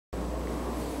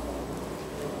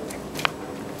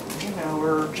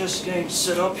we're just getting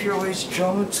set up here, ladies and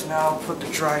gentlemen, to now put the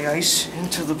dry ice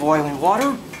into the boiling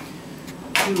water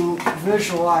to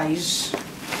visualize the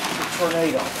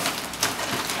tornado.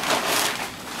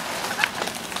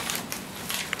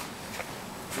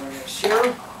 Dry ice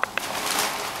here.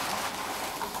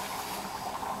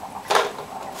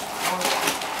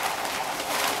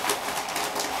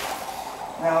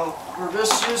 Now, we're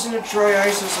just using the dry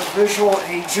ice as a visual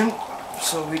agent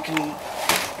so we can,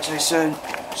 as I said,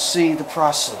 see the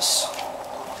process.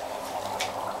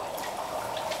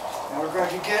 Now we're going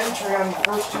to again turn on the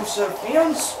first two set of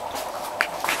fans.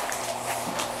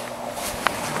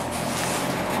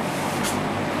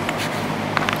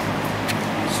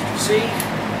 As you can see,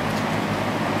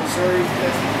 it's already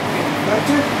getting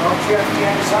connected. All jet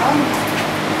fan is on.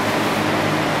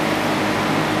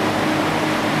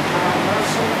 Turn on another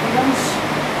set of fans.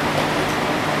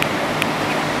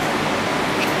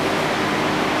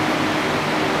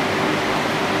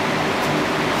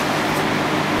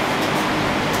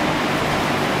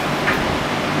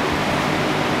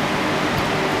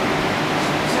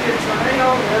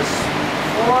 Tornado is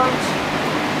formed.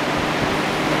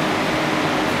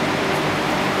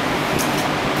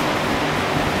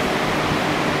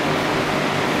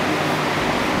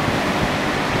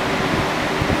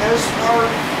 As our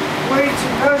way to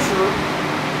measure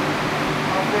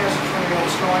how fast the tornado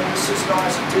is going, this is known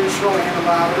as a digital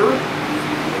anemometer.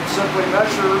 You can simply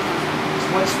measure the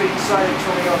wind speed inside the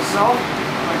tornado itself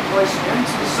by placing it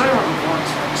into the center of the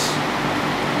vortex.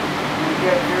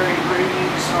 Get varied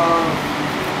readings of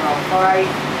high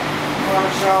cloud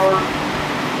shower.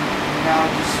 Now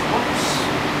just whoops.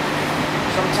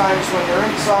 Sometimes when you're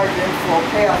inside the inflow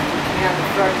path, you can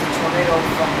affect the tornado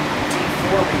from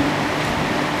deforming.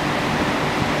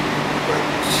 But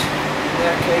in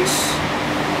that case,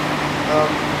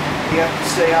 you have to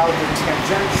stay out of the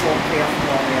tangential path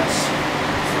known as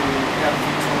to have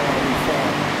the tornado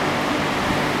deform.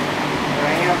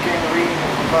 I am getting a reading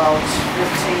of about 15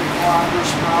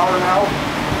 kilometers per hour now.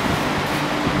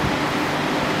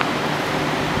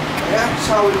 That's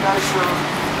how we measure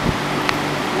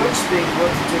wind speed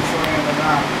with the digital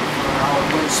anemometer for our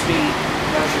wind speed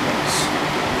measurements.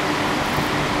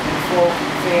 Inflow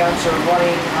fans are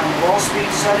running on the low speed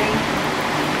setting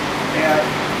at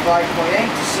 5.8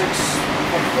 to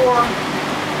 6.4.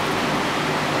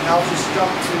 And I'll just jump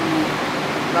to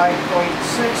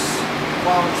 9.6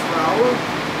 kilometers per hour.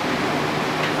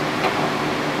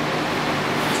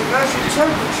 To measure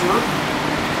temperature,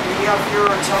 we have here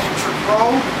a temperature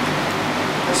probe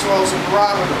as well as a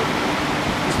barometer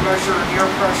to measure air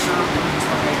pressure in the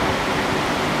tornado.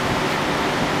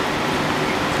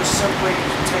 Just simply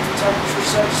take the temperature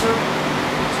sensor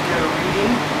to get a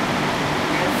reading,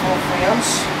 the inflow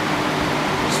fans,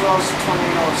 as well as the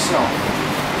tornado itself.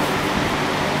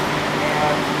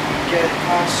 And get a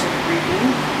constant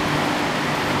reading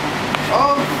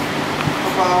of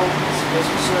about, as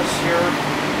it says here,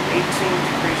 18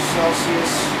 degrees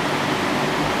Celsius,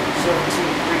 17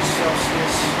 degrees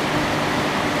Celsius,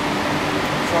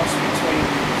 drops between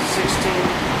 16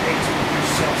 and 18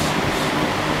 degrees Celsius.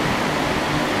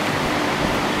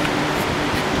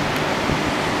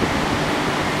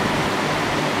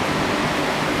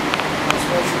 Let's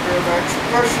measure barometric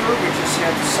pressure. We just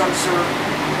have the sensor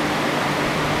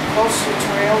close to the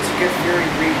tornado to get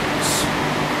varied readings.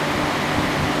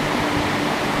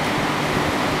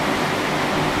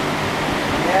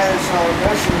 That is our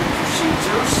measuring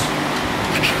procedures.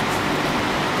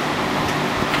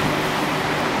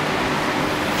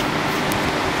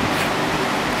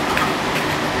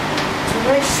 To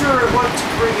make sure at what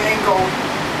degree angle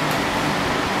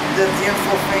that the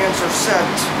inflow fans are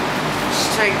set,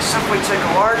 simply take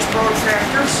a large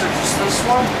protractor, such as this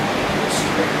one.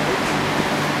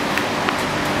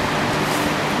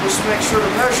 Just make sure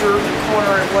to measure the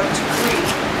corner at what degree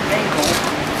angle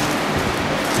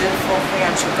the inflow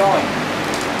fans are going.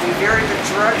 We vary the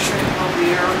direction of the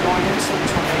air going into the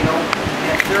tornado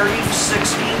at 30,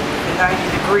 60, and 90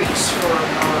 degrees for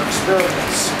our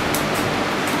experiments.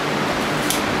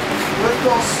 With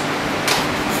those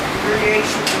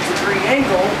variations in degree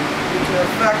angle, we can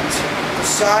affect the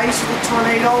size of the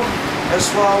tornado as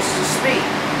well as the speed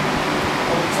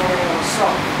of the tornado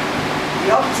itself.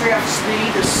 The updraft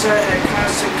speed is set at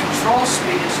constant control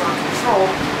speed as our control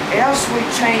as we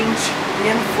change the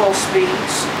inflow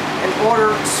speeds in order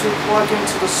to plug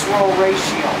into the swirl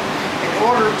ratio, in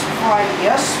order to find the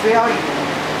S value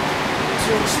to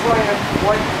explain at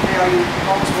what value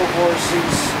multiple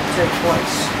vortices take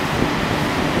place.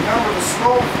 Remember, the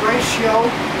swirl ratio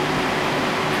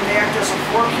can act as a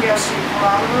forecasting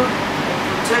parameter in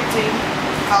predicting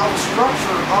how the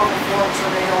structure of a formed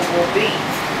tornado will be,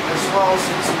 as well as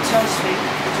its intensity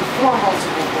to form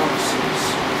multiple vortices.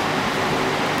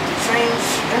 To change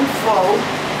in flow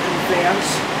in fans,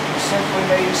 we simply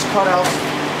may use cutouts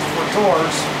for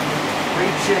doors,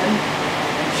 reach in,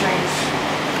 and change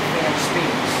the fan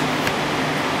speeds.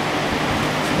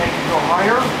 To make it go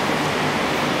higher,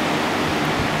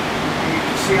 you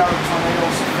can see how the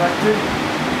tornado is affected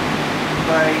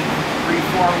by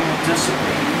reforming and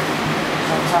dissipating.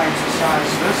 Sometimes it's not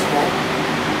as visible,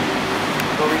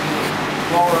 but we can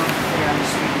lower the fan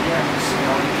speed again to see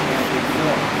how it can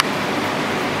reform.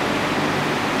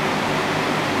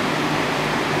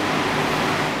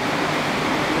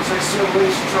 As I said,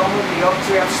 ladies and gentlemen, the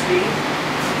updraft speed,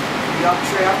 the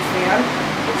updraft fan,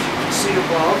 which you can see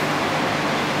above,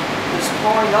 is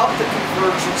pulling up the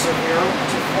convergence of air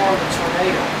to form a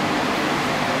tornado.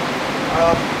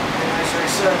 And as I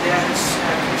said, that is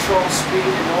at controlled speed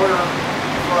in order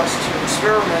for us to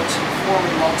experiment in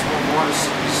forming multiple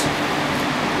vortices.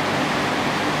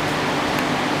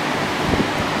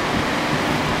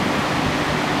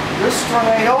 This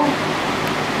tornado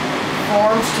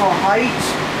forms to a height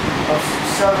of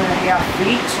 7.5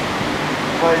 feet,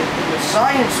 but in the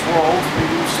science world we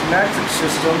use the metric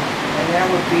system, and that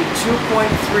would be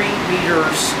 2.3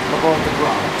 meters above the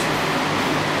ground.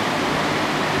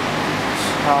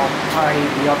 How high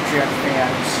the updraft fan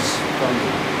is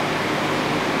suspended.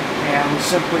 And we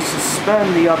simply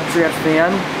suspend the updraft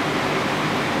fan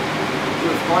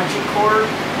with bungee cord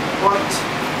hooked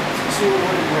to 2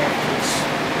 wooden rafters.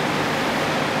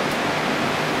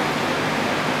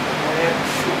 And it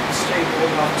should be stable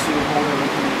enough to hold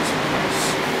everything in place.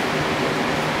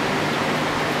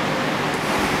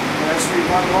 And as we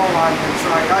run low on the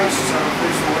dry ice as our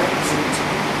visual agent,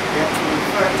 that can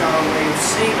affect our way of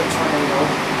seeing a tornado.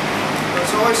 But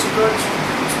it's always a good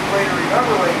way to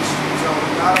remember, ladies and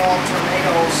gentlemen, not all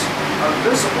tornadoes are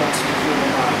visible to the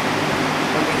human eye.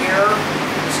 When the air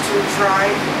is too dry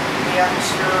in the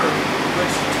atmosphere in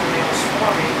which the tornado is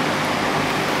forming,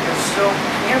 there still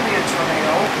can be a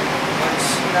tornado, but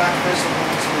it's not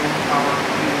visible to our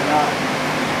human eye.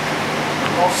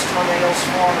 Most tornadoes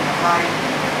form in a high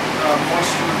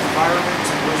moisture environment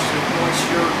in which the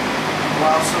moisture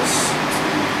allows us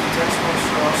to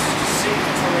see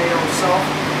the tornado itself,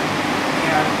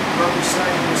 and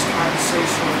representing this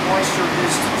condensation of moisture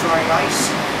is the dry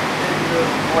ice in the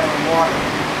boiling water.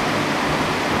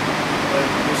 But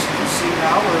as you can see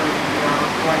now, we are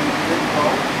going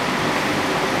mid-low,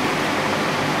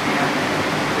 and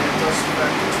that does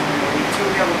affect the tornado. We do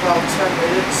have about 10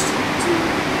 minutes to do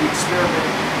the experiment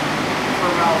per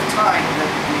amount of time that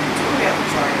we do have the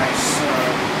dry ice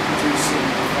producing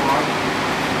the fog.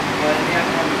 But at that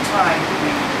point in time,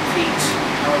 we repeat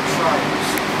our trials.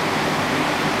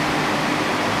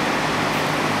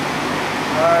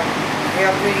 I'm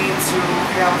happy to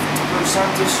have to present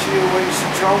this to you, ladies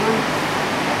and gentlemen.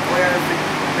 I'm glad it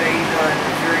made a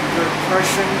very good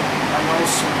impression on those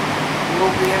who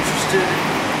will be interested in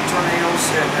tornadoes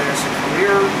as a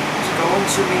career, to go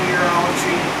into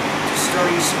meteorology, to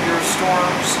study severe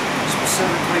storms,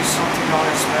 specifically something known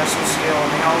as mesoscale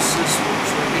analysis, which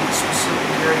would be a specific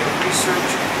area of research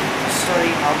to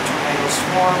study how tornadoes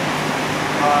form,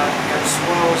 as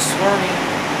well as learning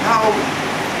how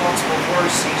multiple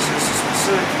vortices is a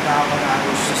specific phenomenon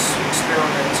which this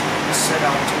experiment is set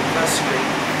out to investigate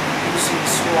using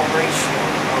the small ratio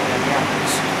of that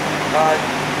happens.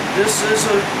 This is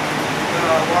a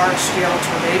large-scale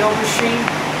tornado machine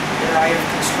that I have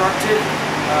constructed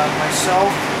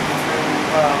myself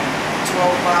through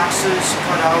 12 boxes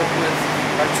cut out with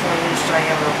 20-inch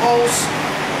diameter holes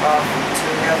to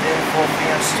have the inflow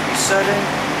fans to be set in.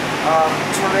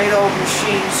 Tornado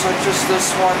machines such as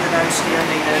this one that I'm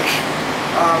standing in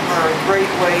are a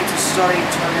great way to study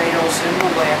tornadoes in the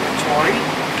laboratory.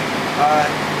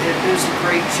 It is a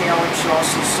great challenge to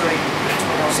also study the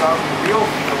tornadoes out in the real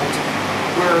field,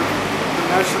 where the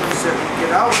measurements that we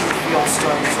get out in the field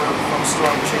studies or from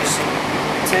storm chasing,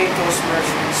 we take those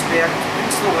measurements back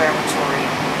into the laboratory,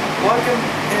 plug them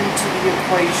into the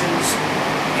equations,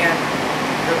 and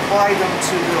apply them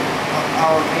to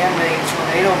our man-made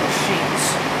tornado machines,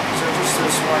 such as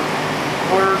this one, in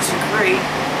order to create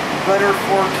better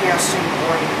forecasting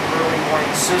early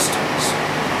warning systems,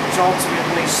 which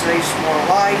ultimately saves more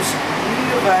lives in the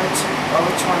event of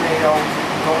a tornado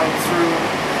going through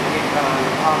a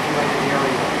populated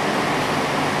area.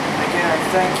 Again, I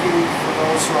thank you for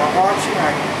those who are watching.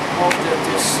 I hope that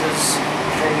this is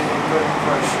a good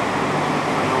impression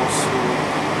for those who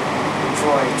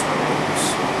enjoy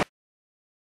tornadoes.